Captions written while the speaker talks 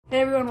Hey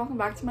everyone, welcome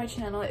back to my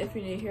channel. If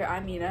you're new here,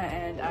 I'm Mina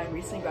and I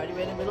recently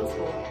graduated middle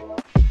school.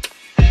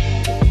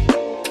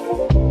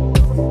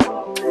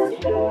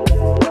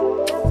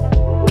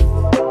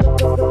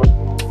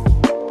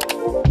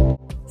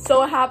 So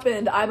what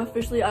happened? I'm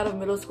officially out of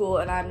middle school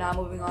and I'm now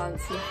moving on to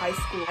high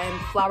school. I am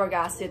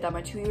flabbergasted that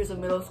my 2 years of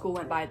middle school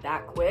went by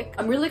that quick.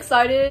 I'm really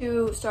excited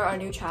to start our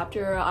new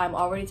chapter. I'm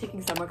already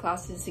taking summer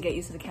classes to get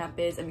used to the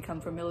campus and become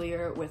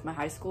familiar with my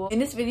high school. In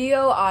this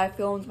video, I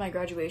filmed my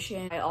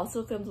graduation. I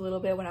also filmed a little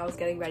bit when I was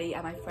getting ready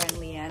at my friend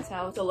Leanne's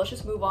house. So let's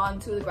just move on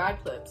to the grad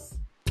clips.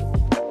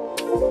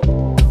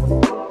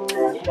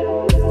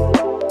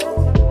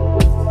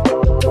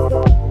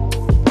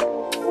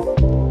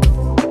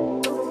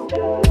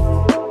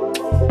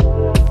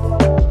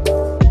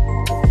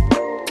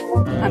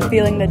 I'm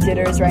feeling the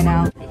jitters right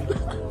now.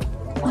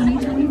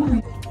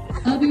 2023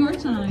 of your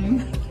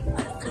time.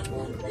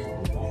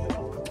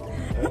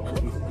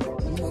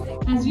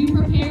 As you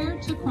prepare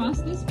to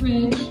cross this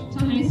bridge to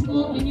high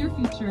school in your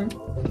future,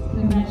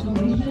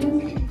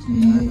 congratulations to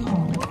you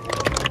all.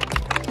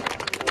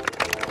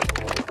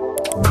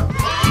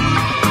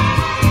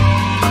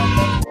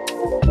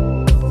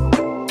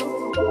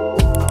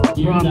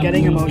 Bro, I'm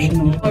getting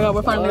emotional. Oh my god,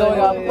 we're finally going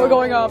up. We're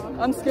going up.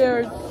 I'm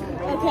scared.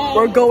 Okay.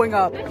 We're going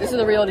up. This is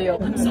the real deal.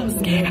 I'm so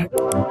scared.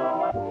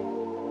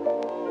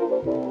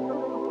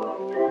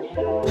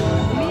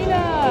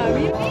 Mina!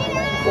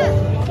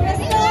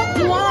 Let's go!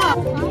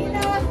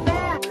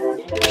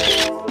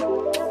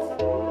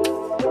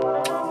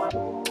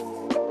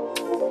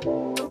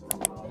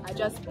 I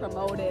just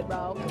promoted,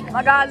 bro.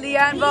 I got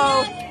Leanne, bro.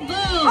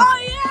 Oh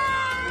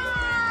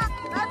yeah!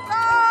 Let's go!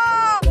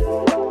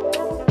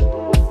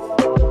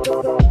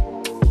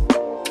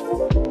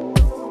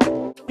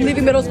 I'm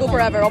leaving middle school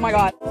forever. Oh my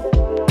god.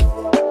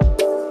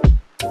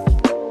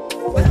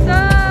 What's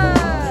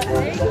up?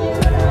 Thank you.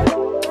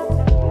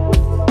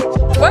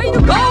 Where are you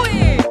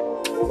going?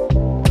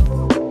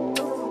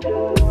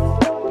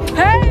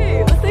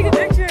 Hey, let's take a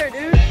picture,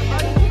 dude.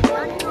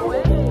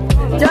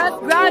 Just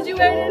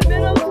graduated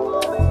middle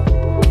school.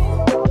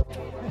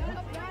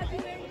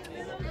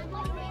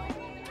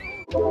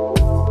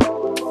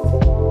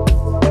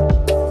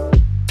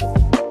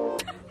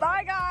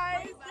 Bye,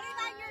 guys.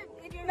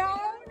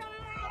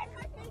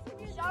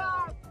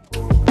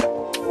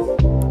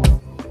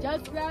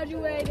 Just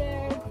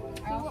graduated.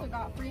 I also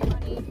got free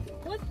money.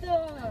 What the?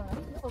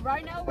 Well,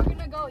 right now we're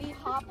gonna go eat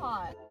hot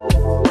pot. Oh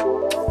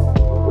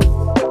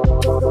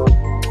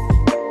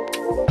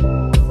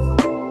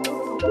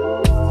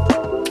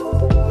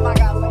my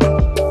god, wait.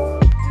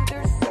 Dude,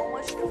 there's so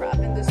much crap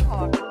in this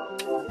car.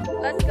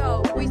 Let's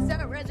go. We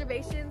set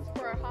reservations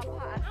for a hot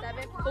pot at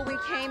 7, but we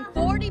came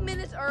 40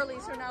 minutes early,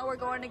 so now we're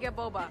going to get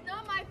boba. It's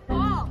not my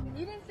fault.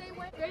 You didn't say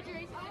what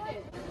graduation it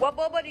is. What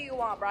boba do you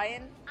want,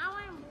 Brian? I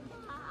want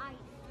ice.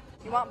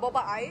 You want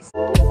boba ice?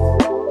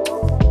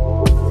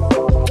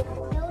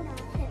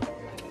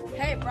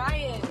 Hey,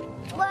 Brian.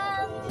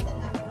 Bum.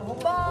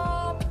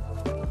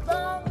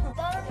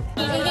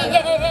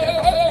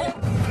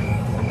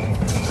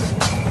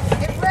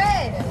 Get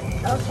red.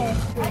 Okay.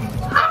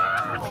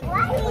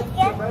 Why did you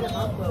get me?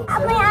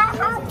 I'm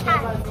hot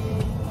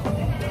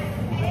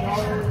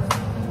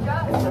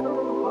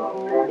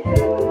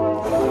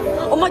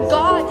Oh my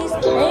god, these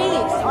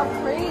cakes are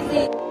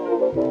crazy.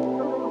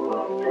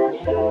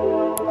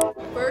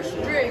 First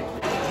drink.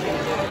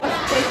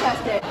 Taste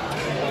test it.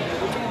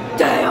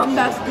 Damn,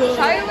 that's good.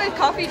 Try it with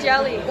coffee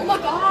jelly. Oh my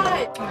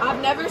god.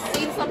 I've never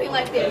seen something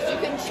like this. You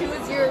can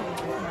choose your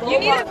boba. You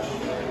need it.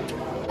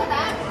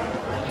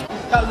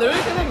 That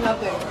literally tastes like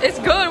nothing. It's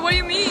good. What do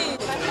you mean?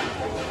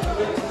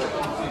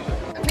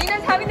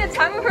 Mina's having the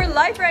time of her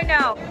life right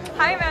now.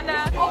 Hi,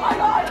 Amanda. Oh my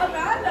god,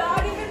 Amanda.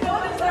 I didn't even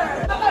notice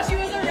her. I thought she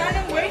was a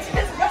random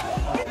waitress.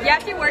 Yeah,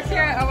 she works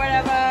here or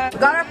whatever.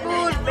 Got our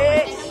food,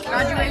 bitch.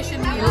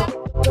 Graduation meal.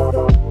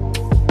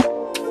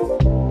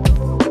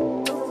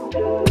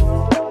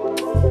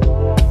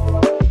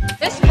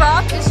 This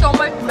broth is so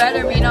much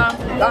better, Mina.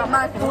 Got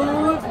my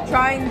food.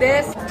 Trying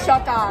this.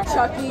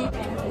 Chucky.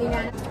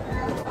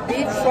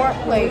 Beef short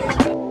plate.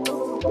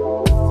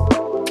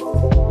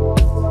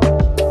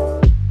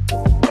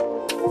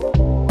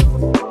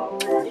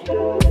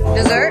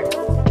 Dessert.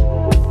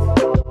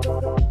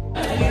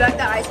 You like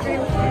the ice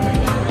cream?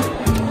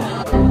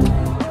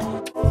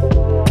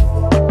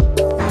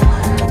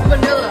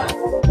 Vanilla.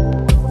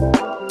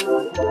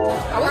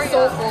 I was so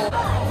full,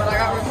 but I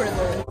got room for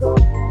dessert.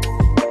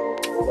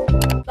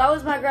 That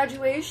was my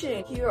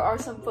graduation. Here are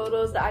some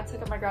photos that I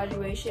took at my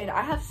graduation.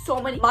 I have so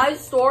many. My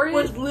story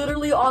was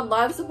literally on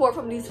live support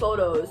from these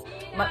photos.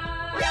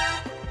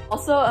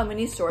 Also, a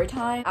mini story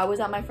time. I was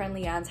at my friend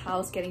Leanne's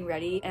house getting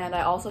ready, and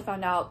I also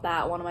found out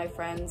that one of my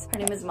friends, her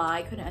name is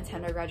Mai, couldn't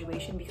attend our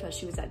graduation because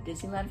she was at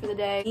Disneyland for the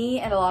day.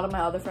 Me and a lot of my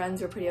other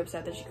friends were pretty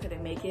upset that she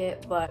couldn't make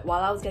it, but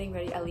while I was getting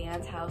ready at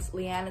Leanne's house,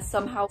 Leanne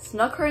somehow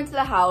snuck her into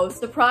the house,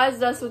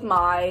 surprised us with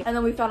Mai, and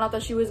then we found out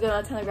that she was gonna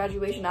attend the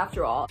graduation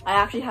after all. I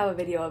actually have a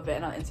video of it,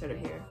 and I'll insert it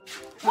here.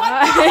 What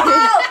the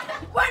hell?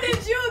 When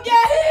did you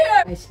get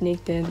here? I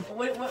sneaked in.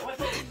 What?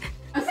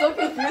 I'm so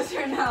confused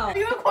right now. Are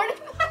you recording?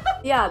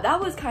 Yeah, that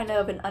was kind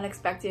of an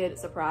unexpected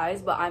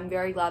surprise, but I'm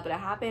very glad that it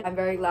happened. I'm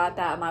very glad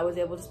that Mai was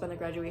able to spend the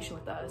graduation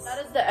with us.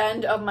 That is the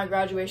end of my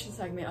graduation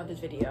segment of this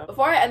video.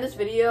 Before I end this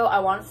video, I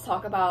wanted to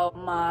talk about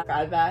my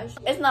grad bash.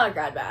 It's not a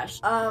grad bash.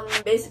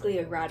 Basically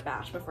a grad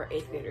bash, but for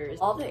 8th graders.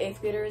 All the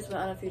 8th graders went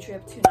on a field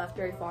trip to Knott's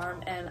Berry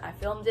Farm, and I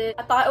filmed it.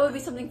 I thought it would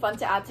be something fun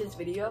to add to this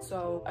video,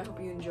 so I hope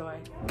you enjoy.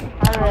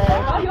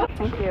 Alright,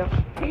 thank you.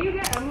 Can you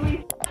get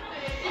Emily?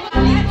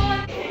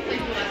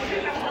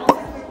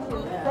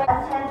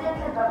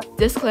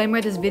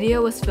 Disclaimer, this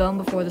video was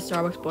filmed before the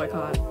Starbucks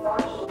boycott.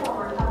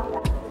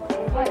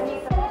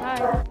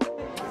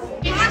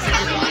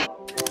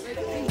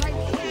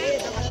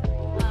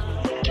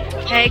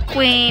 Hey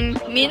queen.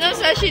 Mina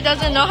says she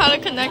doesn't know how to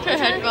connect her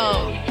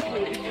headphones.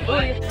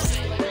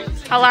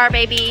 Hello,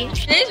 baby.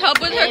 She needs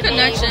help with her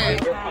connection.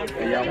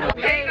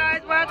 Hey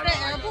guys, we're at the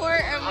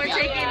airport and we're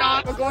taking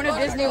off. We're going to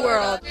Disney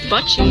World.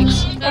 Butt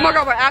cheeks. Oh my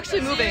god, we're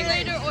actually moving.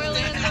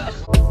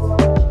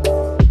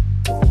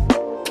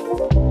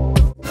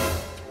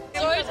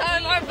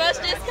 Our bus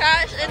just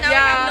crashed and now we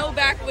have no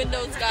back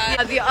windows,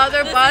 guys. The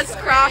other bus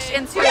crashed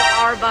into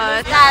our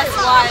bus. That's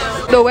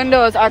wild. The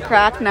windows are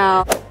cracked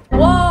now.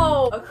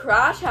 Whoa! A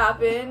crash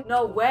happened?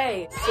 No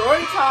way.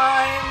 Story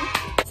time.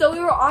 So we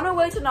were on our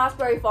way to Knott's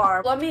Berry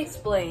Farm. Let me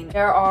explain.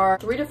 There are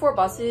 3 to 4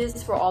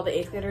 buses for all the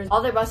 8th graders.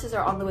 All their buses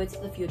are on the way to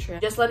the field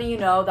trip. Just letting you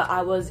know that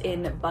I was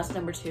in bus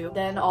number 2.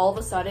 Then all of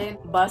a sudden,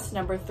 bus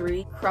number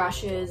 3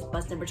 crashes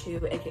bus number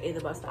 2, aka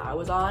the bus that I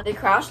was on. They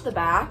crashed the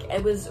back.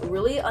 It was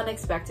really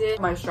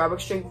unexpected. My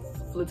Starbucks drink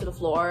flew to the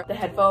floor. The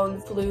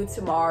headphones flew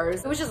to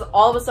Mars. It was just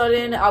all of a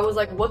sudden, I was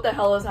like, what the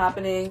hell is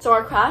happening? So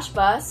our crash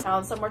bus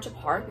found somewhere to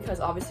park because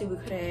obviously we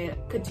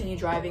couldn't continue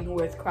driving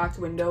with cracked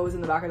windows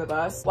in the back of the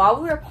bus. While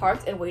we were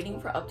parked and waiting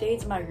for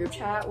updates, my group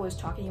chat was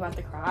talking about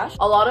the crash.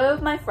 A lot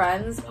of my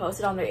friends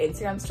posted on their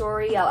Instagram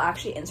story. I'll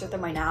actually insert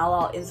them right now.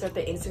 I'll insert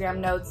the Instagram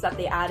notes that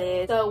they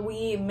added. So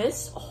we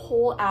missed a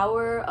whole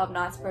hour of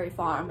Knott's Berry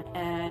Farm,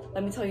 and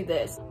let me tell you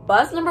this.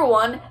 Bus number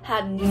 1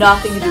 had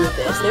nothing to do with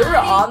this. They were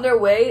on their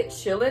way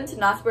chilling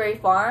to Knott's Berry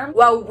Farm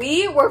while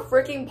we were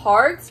freaking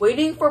parked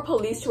waiting for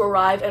police to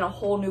arrive in a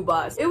whole new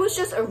bus. It was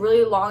just a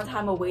really long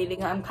time of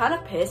waiting. I'm kind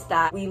of pissed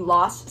that we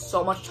lost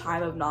so much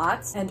time of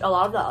Knott's, and a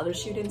lot of the other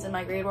students in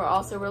my grade were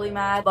also really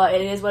mad, but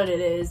it is what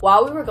it is.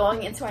 While we were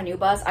going into our new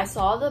bus, I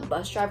saw the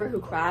bus driver who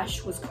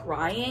crashed was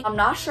crying. I'm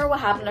not sure what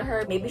happened to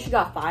her. Maybe she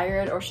got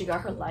fired or she got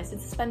her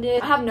license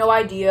suspended. I have no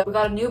idea. We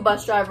got a new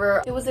bus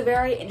driver. It was a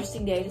very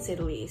interesting day to say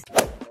the least.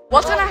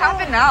 What's gonna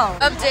happen now?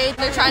 Update,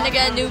 they're trying to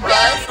get a new bus.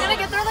 It's gonna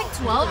get there like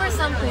 12 or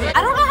something.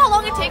 I don't know how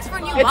long it takes for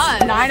a new bus.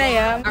 It's 9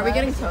 a.m. Are we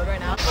getting towed right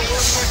now?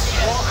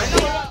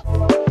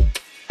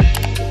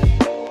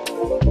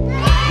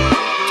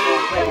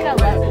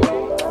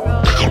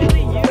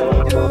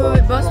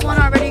 Dude, bus 1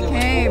 already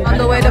came on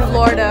the way to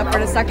Florida for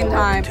the 2nd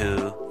time.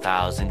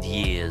 2,000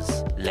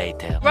 years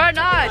later. We're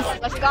not.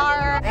 Let's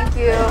go. Thank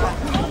you.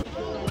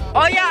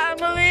 Oh yeah,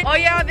 Emily. Oh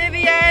yeah,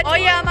 Vivian. Oh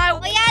yeah, my.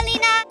 Oh yeah,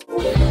 Lena.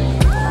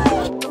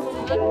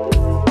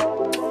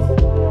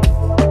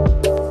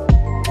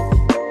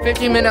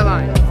 15-minute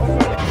line.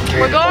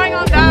 We're going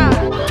on that.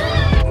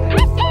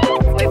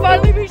 We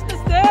finally reached the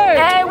stairs.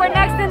 Hey, we're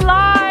next in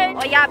line.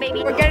 Oh yeah,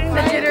 baby. We're getting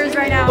the jitters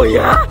right now. Oh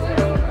yeah.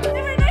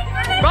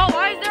 Bro,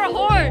 why is there a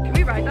horse? Can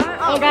we ride that?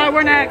 Oh god,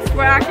 we're next.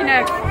 We're actually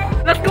next.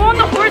 Let's go on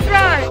the horse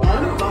ride.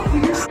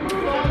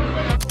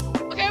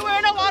 Okay, we're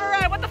in a water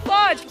ride. What the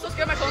fudge? I'm so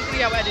scared my phone's gonna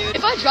get wet, dude.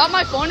 If I drop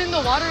my phone in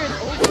the water, it's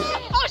over.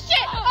 Oh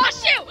shit! Oh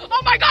shoot!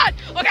 Oh my god!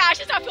 Okay, I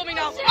should stop filming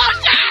now. Oh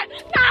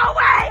shit! No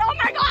way! Oh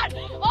my god!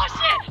 Oh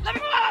shit! Let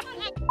me move up.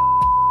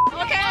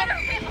 Okay.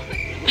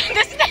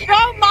 This is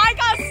bro, mine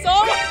got so.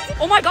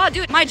 Oh my god,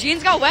 dude, my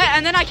jeans got wet,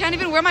 and then I can't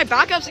even wear my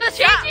backups. It's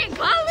changing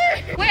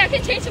color. Wait, I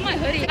can change to my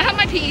hoodie. I have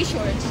my PE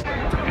shorts.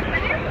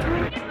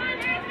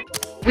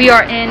 We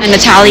are in an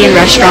Italian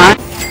restaurant.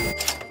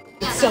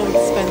 It's so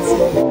expensive.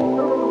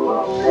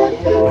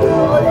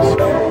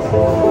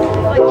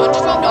 Like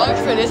 $112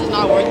 for this is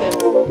not worth it.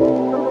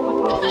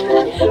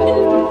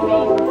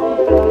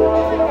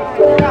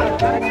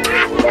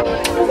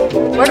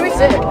 Where do we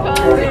sit?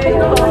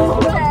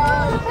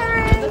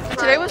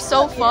 Today was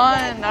so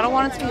fun. I don't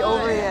want it to be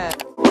over yet.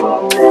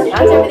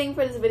 That's everything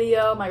for this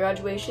video. My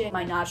graduation,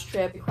 my Notch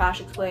trip, the crash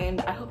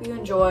explained. I hope you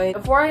enjoyed.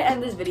 Before I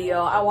end this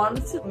video, I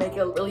wanted to make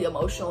a really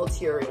emotional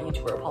teary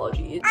YouTuber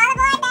apologies.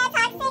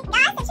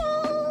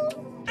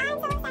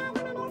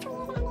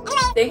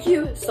 Thank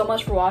you so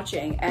much for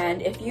watching,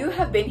 and if you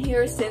have been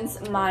here since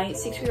my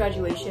 6th grade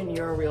graduation,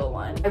 you're a real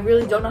one. I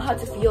really don't know how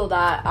to feel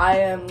that I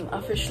am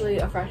officially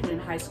a freshman in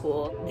high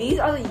school. These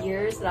are the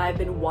years that I've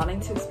been wanting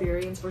to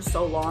experience for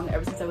so long,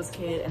 ever since I was a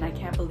kid, and I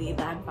can't believe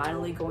that I'm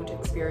finally going to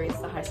experience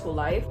the high school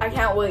life. I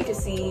can't wait to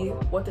see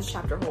what this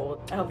chapter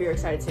holds. I hope you're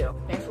excited too.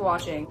 Thanks for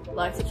watching.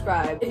 Like,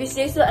 subscribe. If you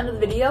stay to the end of the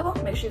video,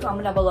 make sure you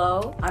comment down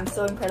below. I'm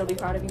so incredibly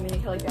proud of you, Mina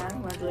Fan.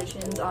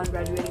 Congratulations on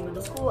graduating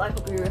middle school. I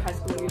hope your high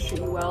school years treat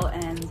you well,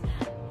 and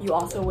you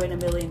also win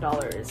 $1 million.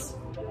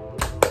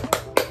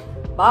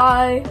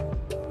 Bye!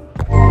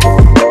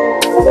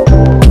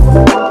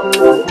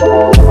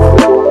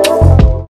 Bye.